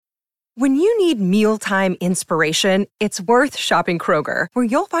When you need mealtime inspiration, it's worth shopping Kroger, where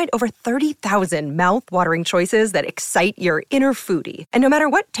you'll find over 30,000 mouth-watering choices that excite your inner foodie. And no matter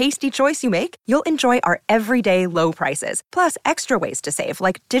what tasty choice you make, you'll enjoy our everyday low prices, plus extra ways to save,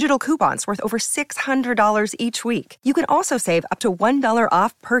 like digital coupons worth over $600 each week. You can also save up to $1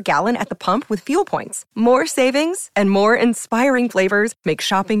 off per gallon at the pump with fuel points. More savings and more inspiring flavors make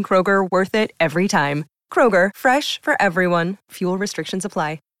shopping Kroger worth it every time. Kroger, fresh for everyone. Fuel restrictions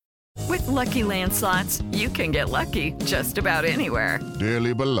apply. With Lucky Land Slots, you can get lucky just about anywhere.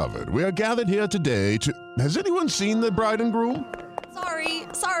 Dearly beloved, we are gathered here today to... Has anyone seen the bride and groom?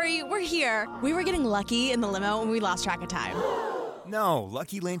 Sorry, we're here. We were getting lucky in the limo and we lost track of time. No,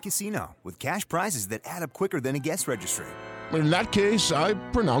 Lucky Land Casino, with cash prizes that add up quicker than a guest registry. In that case, I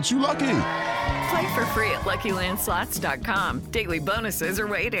pronounce you lucky. Play for free at LuckyLandSlots.com. Daily bonuses are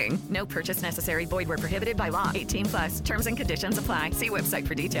waiting. No purchase necessary. Void where prohibited by law. 18+. Terms and conditions apply. See website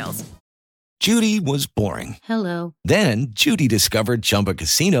for details. Judy was boring. Hello. Then Judy discovered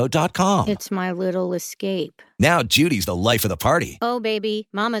ChumbaCasino.com. It's my little escape. Now Judy's the life of the party. Oh, baby,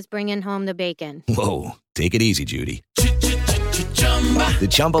 mama's bringing home the bacon. Whoa, take it easy, Judy. The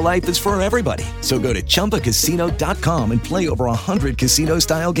Chumba life is for everybody. So go to ChumbaCasino.com and play over 100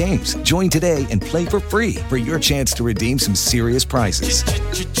 casino-style games. Join today and play for free for your chance to redeem some serious prizes.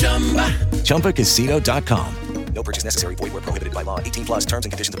 ChumbaCasino.com. No purchase necessary. Void where prohibited by law. 18+. Terms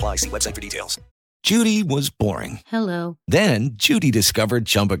and conditions apply. See website for details. Judy was boring. Hello. Then Judy discovered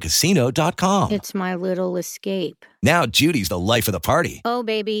ChumbaCasino.com. It's my little escape. Now Judy's the life of the party. Oh,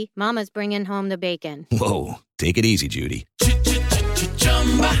 baby, mama's bringing home the bacon. Whoa, take it easy, Judy.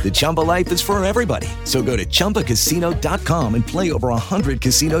 The Chumba life is for everybody. So go to ChumbaCasino.com and play over 100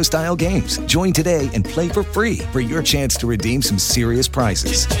 casino-style games. Join today and play for free for your chance to redeem some serious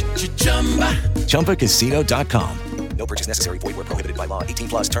prizes. ChumbaCasino.com. No purchase necessary. Void where prohibited by law.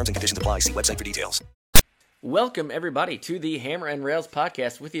 18+. Terms and conditions apply. See website for details. Welcome, everybody, to the Hammer and Rails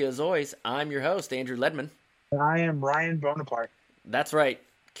podcast. With you, as always, I'm your host, Andrew Ledman. I am Ryan Bonaparte. That's right.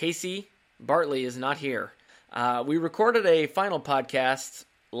 Casey Bartley is not here. We recorded a final podcast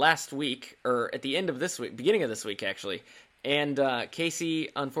last week, or at the end of this week, beginning of this week, actually. And Casey,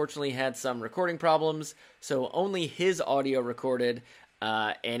 unfortunately, had some recording problems, so only his audio recorded,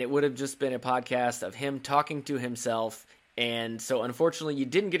 and it would have just been a podcast of him talking to himself. And so, unfortunately, you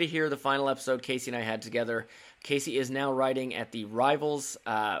didn't get to hear the final episode Casey and I had together. Casey is now writing at the Rivals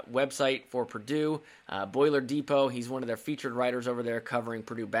website for Purdue, Boiler Depot. He's one of their featured writers over there covering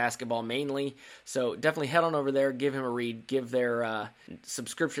Purdue basketball mainly. So definitely head on over there, give him a read, give their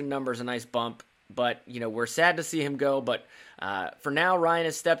subscription numbers a nice bump. But, you know, we're sad to see him go. But for now, Ryan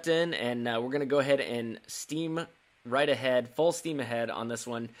has stepped in, and we're going to go ahead and full steam ahead on this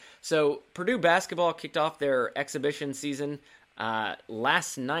one. So Purdue basketball kicked off their exhibition season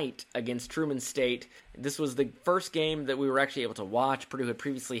last night against Truman State. This was the first game that we were actually able to watch. Purdue had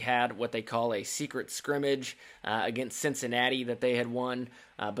previously had what they call a secret scrimmage against Cincinnati that they had won.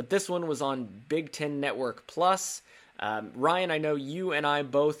 But this one was on Big Ten Network Plus. Ryan, I know you and I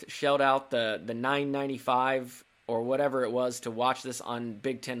both shelled out the $9.95 or whatever it was to watch this on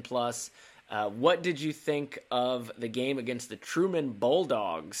Big Ten Plus. What did you think of the game against the Truman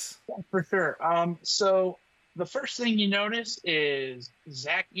Bulldogs? For sure. So the first thing you notice is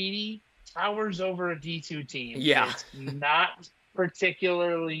Zach Edey towers over a D2 team. Yeah. It's not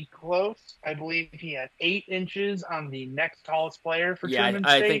particularly close. I believe he had 8 inches on the next tallest player for Truman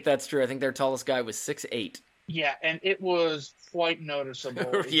State. I think that's true. I think their tallest guy was 6'8". Yeah, and it was quite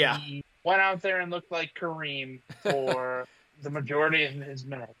noticeable. Yeah. He went out there and looked like Kareem for the majority of his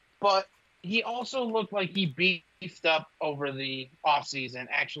minutes. But he also looked like he beefed up over the offseason.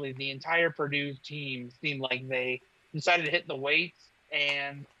 Actually, the entire Purdue team seemed like they decided to hit the weights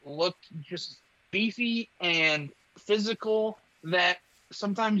and looked just beefy and physical that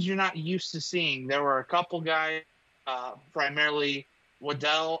sometimes you're not used to seeing. There were a couple guys, primarily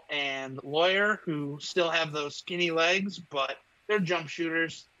Waddell and Lawyer, who still have those skinny legs, but they're jump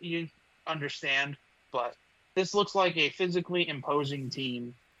shooters. You understand. But this looks like a physically imposing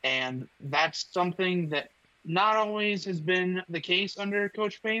team. And that's something that not always has been the case under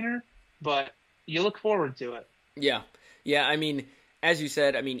Coach Painter, but you look forward to it. Yeah. I mean, as you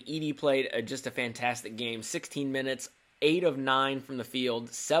said, Edey played just a fantastic game. 16 minutes, 8 of 9 from the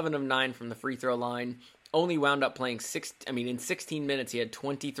field, 7 of 9 from the free throw line. Only wound up playing in 16 minutes, he had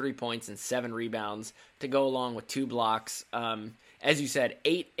 23 points and 7 rebounds to go along with 2 blocks. As you said,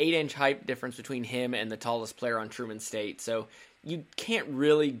 8-inch height difference between him and the tallest player on Truman State. So you can't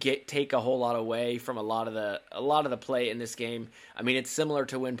really take a whole lot away from a lot of the play in this game. I mean, it's similar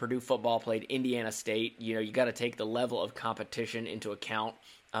to when Purdue football played Indiana State. You know, you got to take the level of competition into account.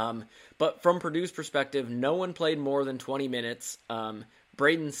 But from Purdue's perspective, no one played more than 20 minutes.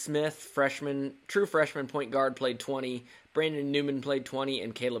 Braden Smith, true freshman point guard, played 20. Brandon Newman played 20,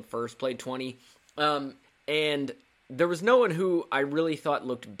 and Caleb Furst played 20. And there was no one who I really thought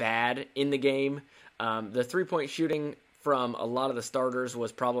looked bad in the game. The three-point shooting from a lot of the starters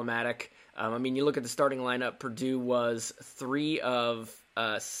was problematic. You look at the starting lineup, Purdue was 3 of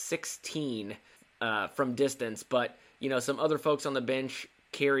 16 from distance, but, some other folks on the bench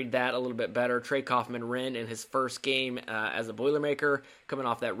carried that a little bit better. Trey Kaufman-Renn in his first game as a Boilermaker, coming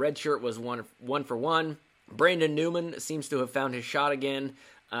off that red shirt, was 1 for 1. Brandon Newman seems to have found his shot again.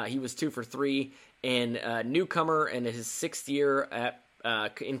 He was 2 for 3. And newcomer in his 6th year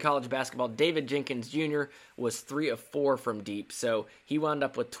in college basketball, David Jenkins Jr. was 3 of 4 from deep. So he wound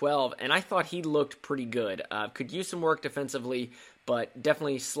up with 12, and I thought he looked pretty good. Could use some work defensively, but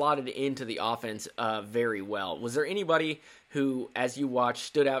definitely slotted into the offense very well. Was there anybody who, as you watched,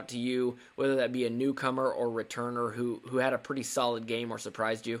 stood out to you, whether that be a newcomer or returner, who had a pretty solid game or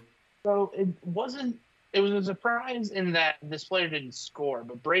surprised you? So it was a surprise in that this player didn't score,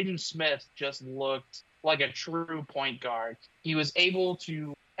 but Braden Smith just looked like a true point guard. He was able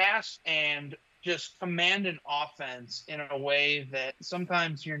to pass and just command an offense in a way that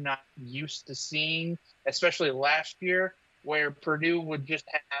sometimes you're not used to seeing, especially last year, where Purdue would just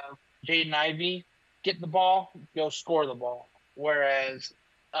have Jaden Ivey get the ball, go score the ball. Whereas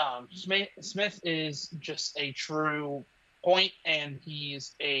Smith is just a true point, and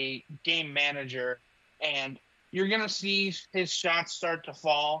he's a game manager. And you're going to see his shots start to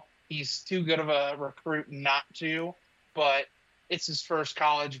fall. He's too good of a recruit not to, but it's his first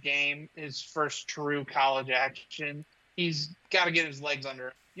college game, his first true college action. He's got to get his legs under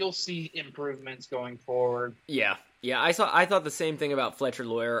him. You'll see improvements going forward. Yeah, I thought the same thing about Fletcher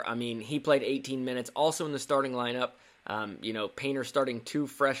Loyer. He played 18 minutes, also in the starting lineup. Painter starting 2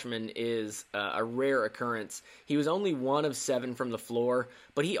 freshmen is a rare occurrence. He was only 1 of 7 from the floor,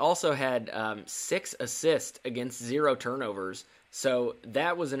 but he also had 6 assists against 0 turnovers. So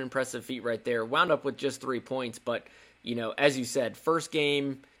that was an impressive feat right there. Wound up with just 3 points, but, as you said, first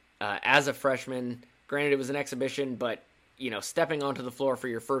game as a freshman. Granted, it was an exhibition, but, stepping onto the floor for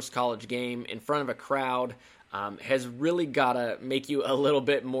your first college game in front of a crowd has really got to make you a little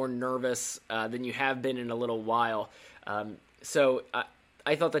bit more nervous than you have been in a little while. So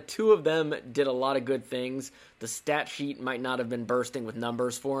I thought the 2 of them did a lot of good things. The stat sheet might not have been bursting with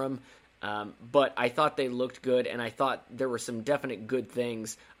numbers for them, but I thought they looked good, and I thought there were some definite good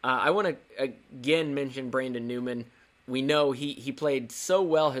things. I want to again mention Brandon Newman. We know he played so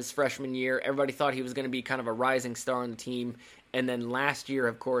well his freshman year. Everybody thought he was going to be kind of a rising star on the team. And then last year,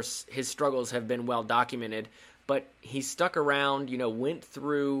 of course, his struggles have been well documented. But he stuck around, went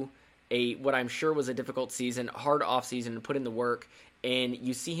through what I'm sure was a difficult season, hard offseason, and put in the work. And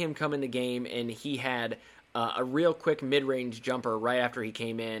you see him come in the game, and he had a real quick mid-range jumper right after he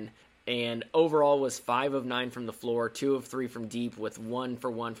came in. And overall was 5 of 9 from the floor, 2 of 3 from deep, with 1 for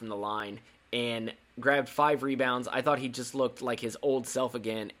 1 from the line. And grabbed 5 rebounds. I thought he just looked like his old self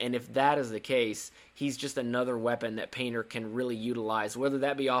again. And if that is the case, he's just another weapon that Painter can really utilize, whether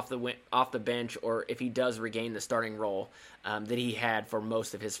that be off the bench or if he does regain the starting role that he had for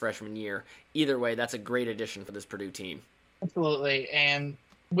most of his freshman year. Either way, that's a great addition for this Purdue team. Absolutely. And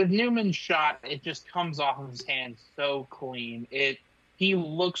with Newman's shot, it just comes off of his hand so clean. He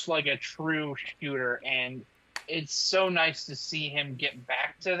looks like a true shooter, and it's so nice to see him get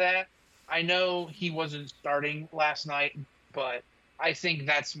back to that. I know he wasn't starting last night, but I think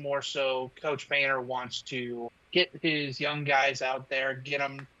that's more so Coach Painter wants to get his young guys out there, get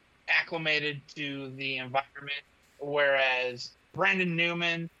them acclimated to the environment, whereas Brandon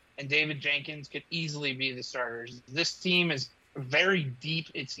Newman and David Jenkins could easily be the starters. This team is very deep,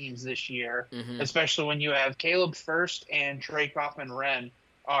 it seems, this year, especially when you have Caleb Furst and Trey Kaufman-Renn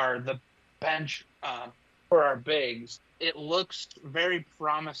are the bench for our bigs. It looks very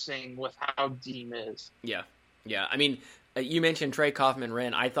promising with how deep is. Yeah. You mentioned Trey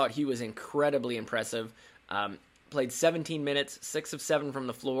Kaufman-Renn. I thought he was incredibly impressive. Played 17 minutes, 6 of 7 from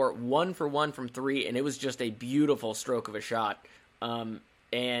the floor, 1 for 1 from 3, and it was just a beautiful stroke of a shot.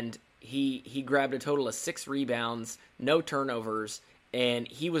 And he grabbed a total of 6 rebounds, no turnovers, and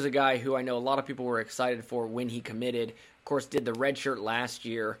he was a guy who I know a lot of people were excited for when he committed. Of course, did the red shirt last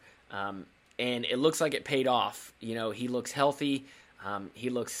year, and it looks like it paid off. He looks healthy, he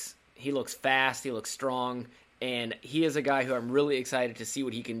looks fast, he looks strong, and he is a guy who I'm really excited to see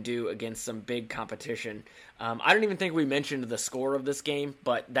what he can do against some big competition. I don't even think we mentioned the score of this game,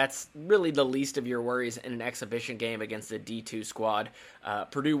 but that's really the least of your worries in an exhibition game against a D2 squad.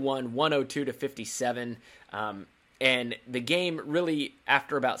 Purdue won 102-57. And the game really,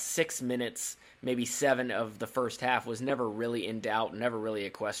 after about 6 minutes, maybe 7 of the first half, was never really in doubt, never really a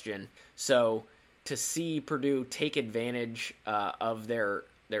question. So to see Purdue take advantage of their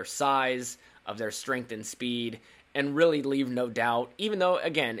size, of their strength and speed, and really leave no doubt, even though,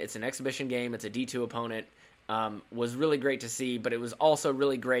 again, it's an exhibition game, it's a D2 opponent, was really great to see. But it was also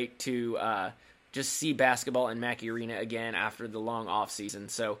really great to just see basketball in Mackey Arena again after the long offseason.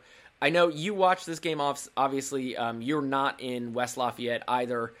 So I know you watched this game off. Obviously, you're not in West Lafayette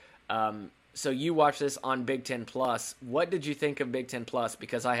either. So you watched this on Big Ten Plus. What did you think of Big Ten Plus?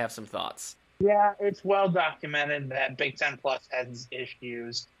 Because I have some thoughts. Yeah, it's well documented that Big Ten Plus has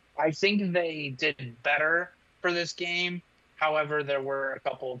issues. I think they did better for this game. However, there were a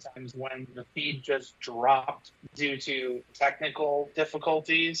couple of times when the feed just dropped due to technical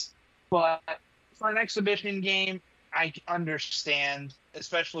difficulties. But for an exhibition game, I understand,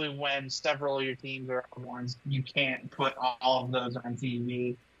 especially when several of your teams are ones, you can't put all of those on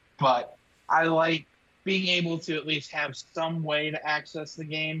TV. But I like being able to at least have some way to access the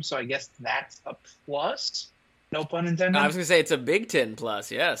game. So I guess that's a plus. No pun intended. I was going to say it's a Big Ten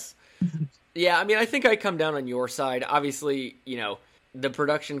plus, yes. Yeah, I mean, I think I come down on your side. Obviously, the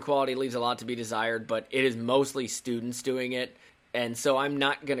production quality leaves a lot to be desired, but it is mostly students doing it. And so I'm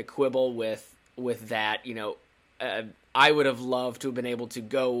not going to quibble with that. I would have loved to have been able to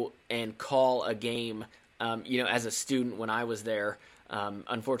go and call a game, as a student when I was there.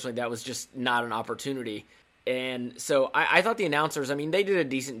 Unfortunately, that was just not an opportunity. And so I thought the announcers, they did a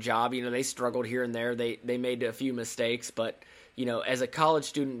decent job. They struggled here and there. They made a few mistakes, but, as a college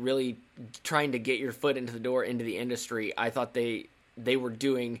student really trying to get your foot into the door into the industry, I thought they were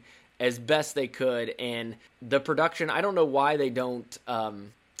doing as best they could. And the production, I don't know why they don't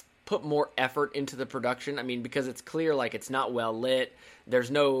put more effort into the production. Because it's clear, it's not well lit.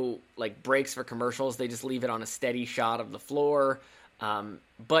 There's no, breaks for commercials. They just leave it on a steady shot of the floor.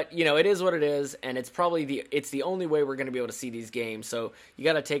 But it is what it is, and it's probably it's the only way we're going to be able to see these games. So you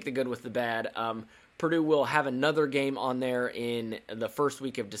got to take the good with the bad. Purdue will have another game on there in the first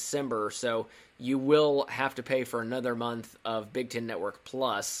week of December, so you will have to pay for another month of Big Ten Network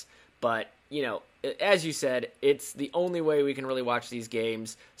Plus. But as you said, it's the only way we can really watch these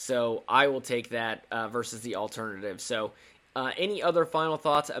games. So I will take that versus the alternative. So any other final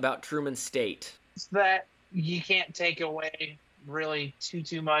thoughts about Truman State? It's that you can't take away really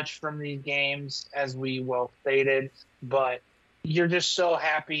too much from these games, as we well stated, but you're just so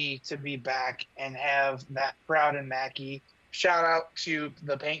happy to be back and have that crowd in Mackey. Shout out to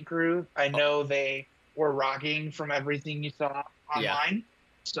the paint crew. I know they were rocking from everything you saw online.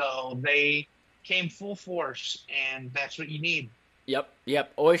 So they came full force, and that's what you need.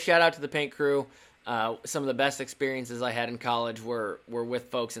 Yep. Always shout out to the paint crew. Some of the best experiences I had in college were with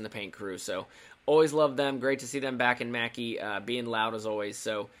folks in the paint crew. So always love them. Great to see them back in Mackey, being loud as always.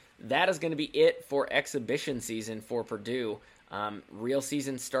 So that is going to be it for exhibition season for Purdue. Real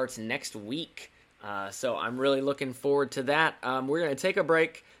season starts next week. So I'm really looking forward to that. We're going to take a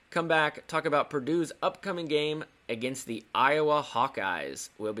break, come back, talk about Purdue's upcoming game against the Iowa Hawkeyes.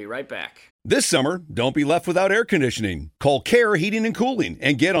 We'll be right back. This summer, don't be left without air conditioning. Call Care Heating and Cooling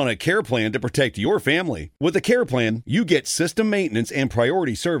and get on a care plan to protect your family. With a care plan, you get system maintenance and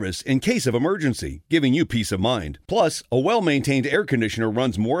priority service in case of emergency, giving you peace of mind. Plus, a well-maintained air conditioner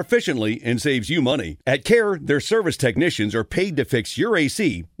runs more efficiently and saves you money. At Care, their service technicians are paid to fix your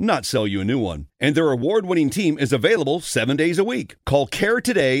AC, not sell you a new one. And their award-winning team is available 7 days a week. Call Care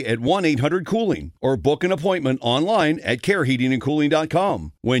today at 1-800-COOLING or book an appointment online at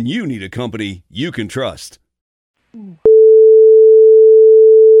careheatingandcooling.com. When you need a company you can trust.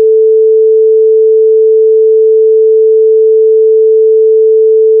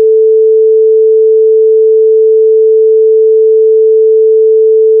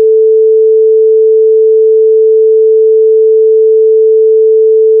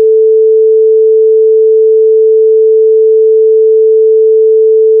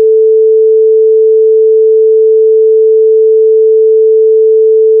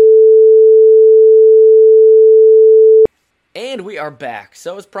 And we are back.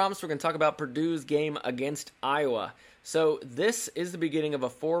 So as promised, we're going to talk about Purdue's game against Iowa. So this is the beginning of a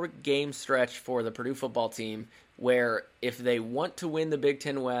 4-game stretch for the Purdue football team where if they want to win the Big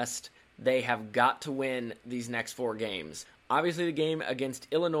Ten West, they have got to win these next 4 games. Obviously, the game against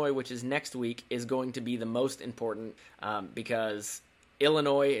Illinois, which is next week, is going to be the most important because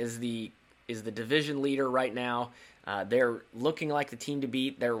Illinois is the division leader right now. They're looking like the team to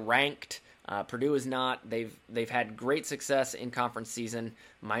beat. They're ranked. Purdue is not. They've had great success in conference season,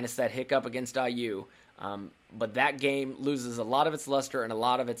 minus that hiccup against IU. But that game loses a lot of its luster and a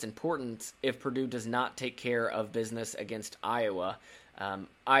lot of its importance if Purdue does not take care of business against Iowa.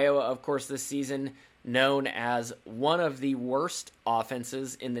 Iowa, of course, this season known as one of the worst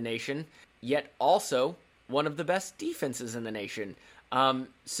offenses in the nation, yet also one of the best defenses in the nation.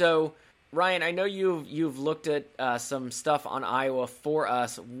 So, Ryan, I know you've looked at some stuff on Iowa for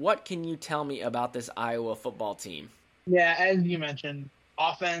us. What can you tell me about this Iowa football team? Yeah, as you mentioned,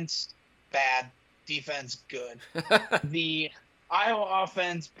 offense, bad. Defense, good. The Iowa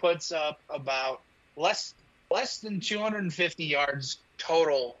offense puts up about less than 250 yards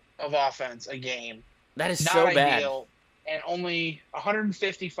total of offense a game. That is Not so ideal, bad. and only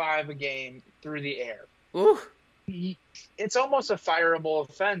 155 a game through the air. Ooh. It's almost a fireable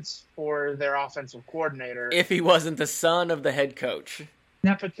offense for their offensive coordinator. If he wasn't the son of the head coach.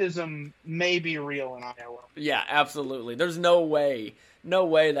 Nepotism may be real in Iowa. Yeah, absolutely. There's no way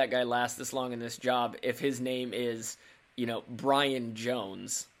that guy lasts this long in this job if his name is, Brian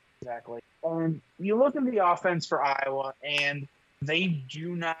Jones. Exactly. You look at the offense for Iowa, and they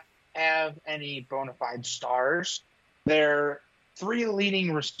do not have any bona fide stars. Their three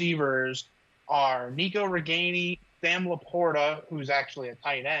leading receivers are Nico Reganey, Sam Laporta, who's actually a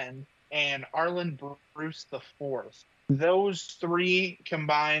tight end, and Arlen Bruce IV. Those three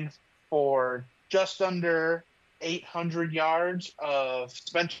combined for just under 800 yards of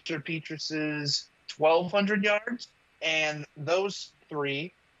Spencer Petrus's 1,200 yards, and those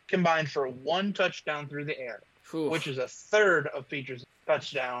three combined for one touchdown through the air, which is a third of Petrus'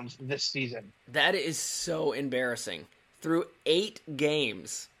 touchdowns this season. That is so embarrassing. Through 8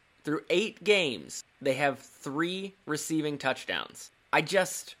 games, they have 3 receiving touchdowns. I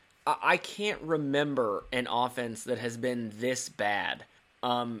can't remember an offense that has been this bad.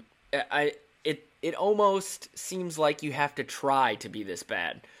 It almost seems like you have to try to be this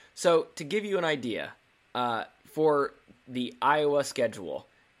bad. So to give you an idea, for the Iowa schedule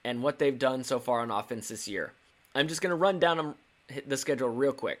and what they've done so far on offense this year, I'm just going to run down the schedule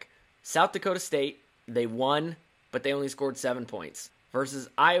real quick. South Dakota State, they won, but they only scored 7 points. Versus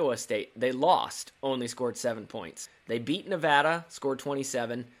Iowa State, they lost, only scored 7 points. They beat Nevada, scored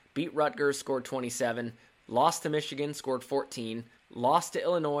 27, beat Rutgers, scored 27, lost to Michigan, scored 14, lost to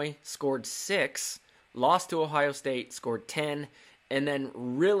Illinois, scored 6, lost to Ohio State, scored 10, and then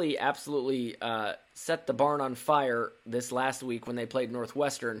really absolutely set the barn on fire this last week when they played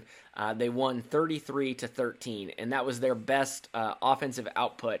Northwestern. They won 33-13, and that was their best offensive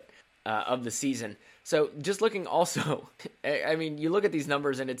output of the season. So just looking also, I mean, you look at these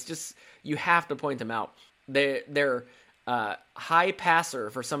numbers and it's just, you have to point them out. They're high passer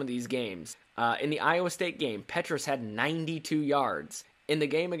for some of these games. In the Iowa State game, Petrus had 92 yards. In the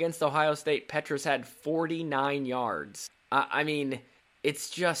game against Ohio State, Petrus had 49 yards. I mean, it's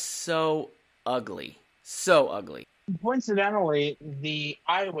just so ugly. So ugly. Coincidentally, the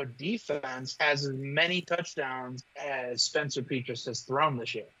Iowa defense has as many touchdowns as Spencer Petrus has thrown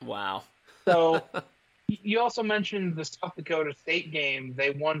this year. Wow. So you also mentioned the South Dakota State game.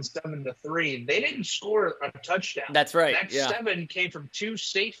 They won 7-3. They didn't score a touchdown. That's right. That 7 came from 2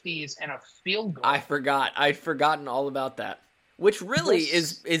 safeties and a field goal. I forgot. I'd forgotten all about that. Which really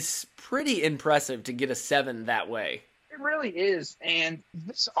is pretty impressive to get a 7 that way. It really is. And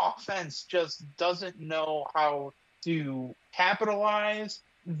this offense just doesn't know how to capitalize.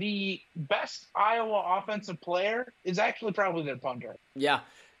 The best Iowa offensive player is actually probably their punter. Yeah.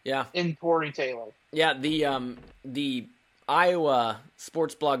 In Corey Taylor. Yeah, the Iowa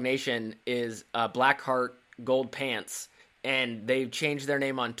Sports Blog Nation is Blackheart Gold Pants, and they've changed their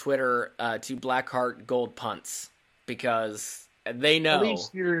name on Twitter to Blackheart Gold Punts because they know. At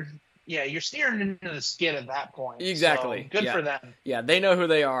least you're steering into the skid at that point. Exactly. So good for them. Yeah, they know who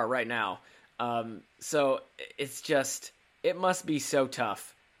they are right now. So it must be so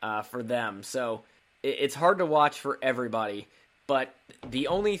tough for them. So it's hard to watch for everybody. But the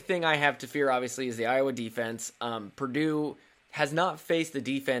only thing I have to fear, obviously, is the Iowa defense. Purdue has not faced the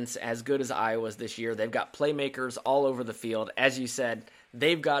defense as good as Iowa's this year. They've got playmakers all over the field. As you said,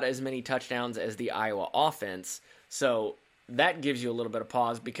 they've got as many touchdowns as the Iowa offense. So that gives you a little bit of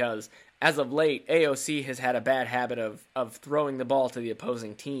pause because as of late, AOC has had a bad habit of throwing the ball to the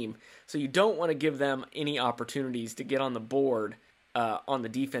opposing team. So you don't want to give them any opportunities to get on the board on the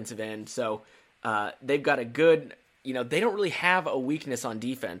defensive end. So they've got a good... they don't really have a weakness on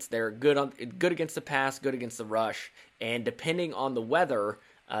defense. They're good against the pass, good against the rush, and depending on the weather,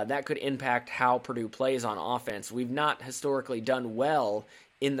 that could impact how Purdue plays on offense. We've not historically done well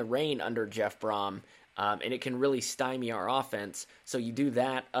in the rain under Jeff Brom, and it can really stymie our offense. So you do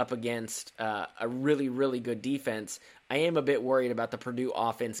that up against a really, really good defense. I am a bit worried about the Purdue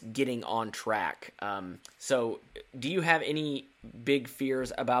offense getting on track. So do you have any big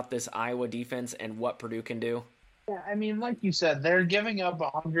fears about this Iowa defense and what Purdue can do? Yeah, I mean, like you said, they're giving up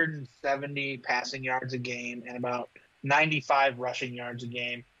 170 passing yards a game and about 95 rushing yards a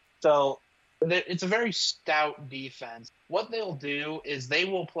game. So it's a very stout defense. What they'll do is they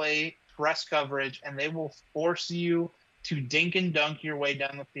will play press coverage, and they will force you to dink and dunk your way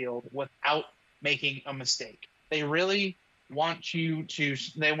down the field without making a mistake. They really want you to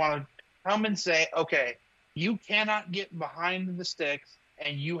 – they want to come and say, okay, you cannot get behind the sticks,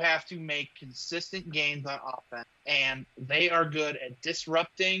 and you have to make consistent gains on offense. And they are good at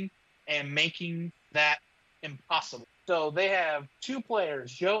disrupting and making that impossible. So they have two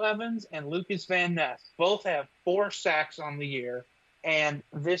players, Joe Evans and Lucas Van Ness. Both have 4 sacks on the year, and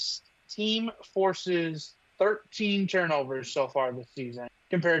this team forces 13 turnovers so far this season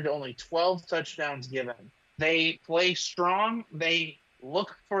compared to only 12 touchdowns given. They play strong, they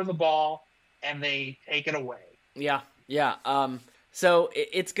look for the ball, and they take it away. Yeah. So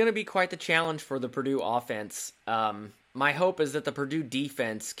it's going to be quite the challenge for the Purdue offense. My hope is that the Purdue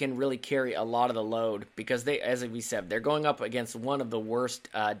defense can really carry a lot of the load because they, as we said, they're going up against one of the worst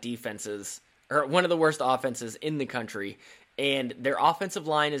defenses, or one of the worst offenses in the country, and their offensive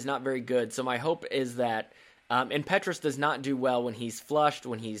line is not very good. So my hope is that, and Petrus does not do well when he's flushed,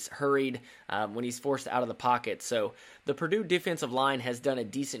 when he's hurried, when he's forced out of the pocket. So the Purdue defensive line has done a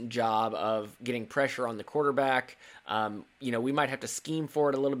decent job of getting pressure on the quarterback. We might have to scheme for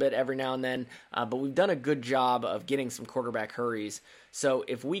it a little bit every now and then, but we've done a good job of getting some quarterback hurries. So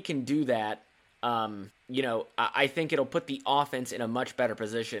if we can do that, I think it'll put the offense in a much better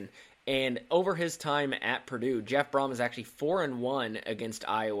position. And over his time at Purdue, Jeff Brom is actually 4-1 against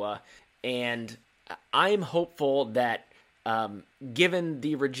Iowa, and I'm hopeful that given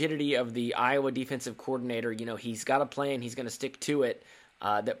the rigidity of the Iowa defensive coordinator, he's got a plan, he's going to stick to it,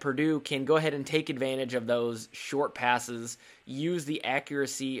 that Purdue can go ahead and take advantage of those short passes, use the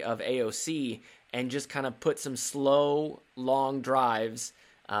accuracy of AOC, and just kind of put some slow, long drives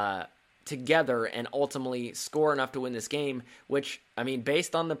together and ultimately score enough to win this game, which, I mean,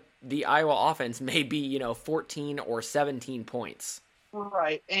 based on the Iowa offense, may be, 14 or 17 points.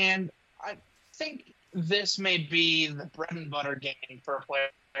 Right, and I think this may be the bread and butter game for a player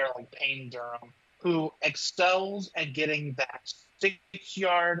like Payne Durham, who excels at getting that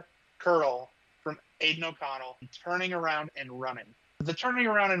 6-yard curl from Aiden O'Connell, turning around and running. The turning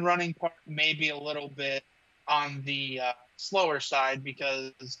around and running part may be a little bit on the slower side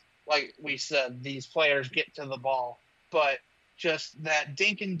because, like we said, these players get to the ball. But just that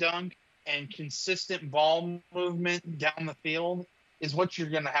dink and dunk and consistent ball movement down the field is what you're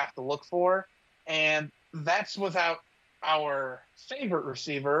going to have to look for. And that's without our favorite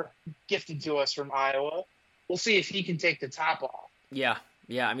receiver gifted to us from Iowa. We'll see if he can take the top off. Yeah.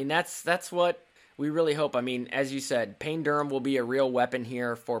 I mean, that's what we really hope. I mean, as you said, Payne Durham will be a real weapon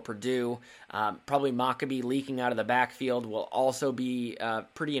here for Purdue. Probably Maccabee leaking out of the backfield will also be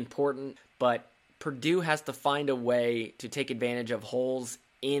pretty important. But Purdue has to find a way to take advantage of holes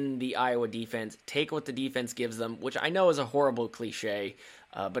in the Iowa defense, take what the defense gives them, which I know is a horrible cliche,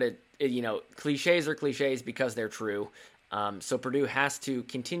 but cliches are cliches because they're true. So Purdue has to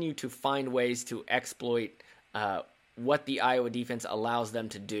continue to find ways to exploit what the Iowa defense allows them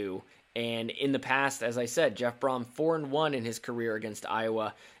to do. And in the past, as I said, Jeff Brom 4-1 in his career against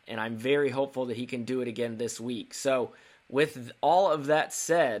Iowa, and I'm very hopeful that he can do it again this week. So with all of that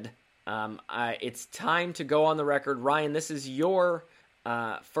said, it's time to go on the record. Ryan, this is your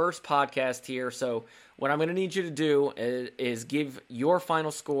first podcast here, so what I'm going to need you to do is give your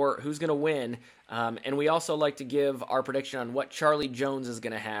final score, who's going to win, and we also like to give our prediction on what Charlie Jones is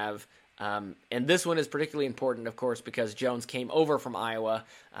going to have. And this one is particularly important, of course, because Jones came over from Iowa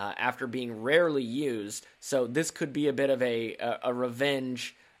after being rarely used, so this could be a bit of a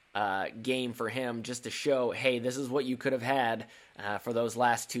revenge game for him, just to show, hey, this is what you could have had for those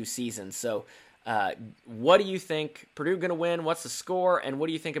last 2 seasons. So what do you think? Purdue going to win? What's the score? And what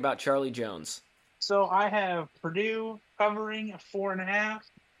do you think about Charlie Jones? So I have Purdue covering 4.5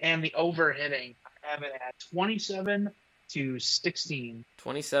 and the over hitting. I have it at 27-16.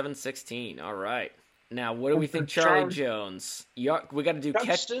 27-16. All right. Now, what do we think, Charlie Jones? We got to do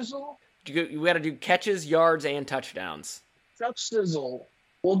we got to do catches, yards, and touchdowns. Chuck Sizzle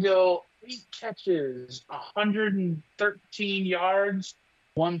will go 8 catches, 113 yards,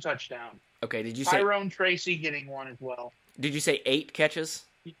 1 touchdown. Okay, did you say Tyrone Tracy getting 1 as well? Did you say 8 catches?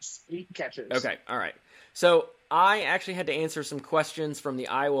 8 catches. Okay, all right. So I actually had to answer some questions from the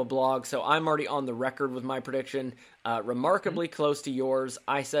Iowa blog, so I'm already on the record with my prediction. Remarkably close to yours.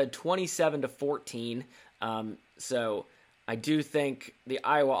 I said 27-14. So I do think the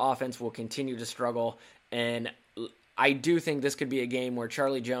Iowa offense will continue to struggle, and I do think this could be a game where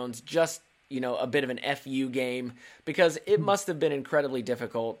Charlie Jones just, a bit of an FU game, because it must have been incredibly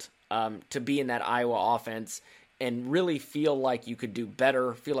difficult to be in that Iowa offense and really feel like you could do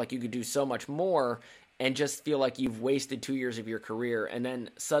better, feel like you could do so much more, and just feel like you've wasted 2 years of your career. And then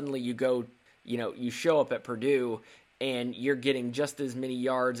suddenly you go, you show up at Purdue and you're getting just as many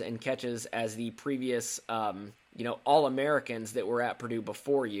yards and catches as the previous, All-Americans that were at Purdue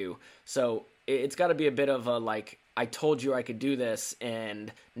before you. So it's got to be a bit of a, I told you I could do this,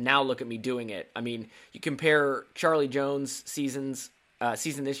 and now look at me doing it. I mean, you compare Charlie Jones' season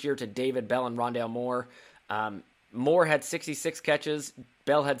this year to David Bell and Rondale Moore. Moore had 66 catches.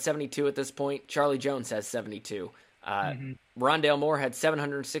 Bell had 72 at this point. Charlie Jones has 72. Rondale Moore had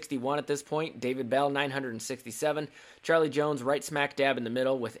 761 at this point. David Bell, 967. Charlie Jones right smack dab in the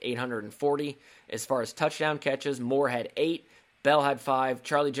middle with 840. As far as touchdown catches, Moore had 8. Bell had 5.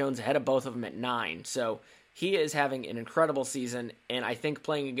 Charlie Jones ahead of both of them at 9. So he is having an incredible season, and I think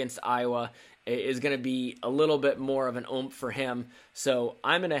playing against Iowa is going to be a little bit more of an oomph for him. So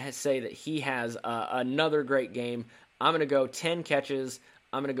I'm going to say that he has another great game. I'm going to go 10 catches.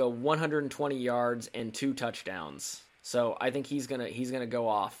 I'm going to go 120 yards and 2 touchdowns. So I think he's going to go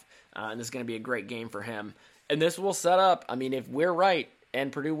off, and this is going to be a great game for him. And this will set up, if we're right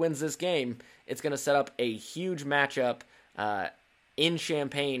and Purdue wins this game, it's going to set up a huge matchup in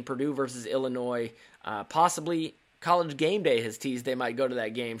Champaign, Purdue versus Illinois. Possibly College Game Day has teased they might go to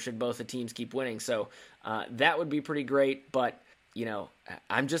that game should both the teams keep winning. So that would be pretty great. But,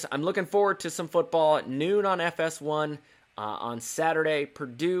 I'm looking forward to some football at noon on FS1 on Saturday.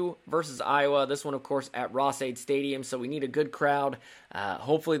 Purdue versus Iowa. This one, of course, at Ross-Ade Stadium. So we need a good crowd.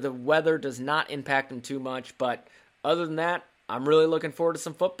 Hopefully the weather does not impact them too much. But other than that, I'm really looking forward to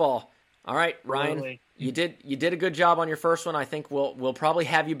some football. All right, Ryan, really? You did a good job on your first one. I think we'll probably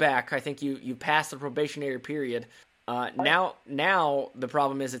have you back. I think you passed the probationary period. Now the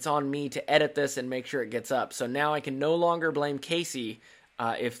problem is it's on me to edit this and make sure it gets up. So now I can no longer blame Casey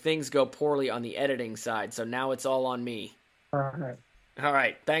if things go poorly on the editing side. So now it's all on me. All right. All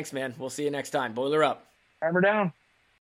right. Thanks, man. We'll see you next time. Boiler up. Hammer down.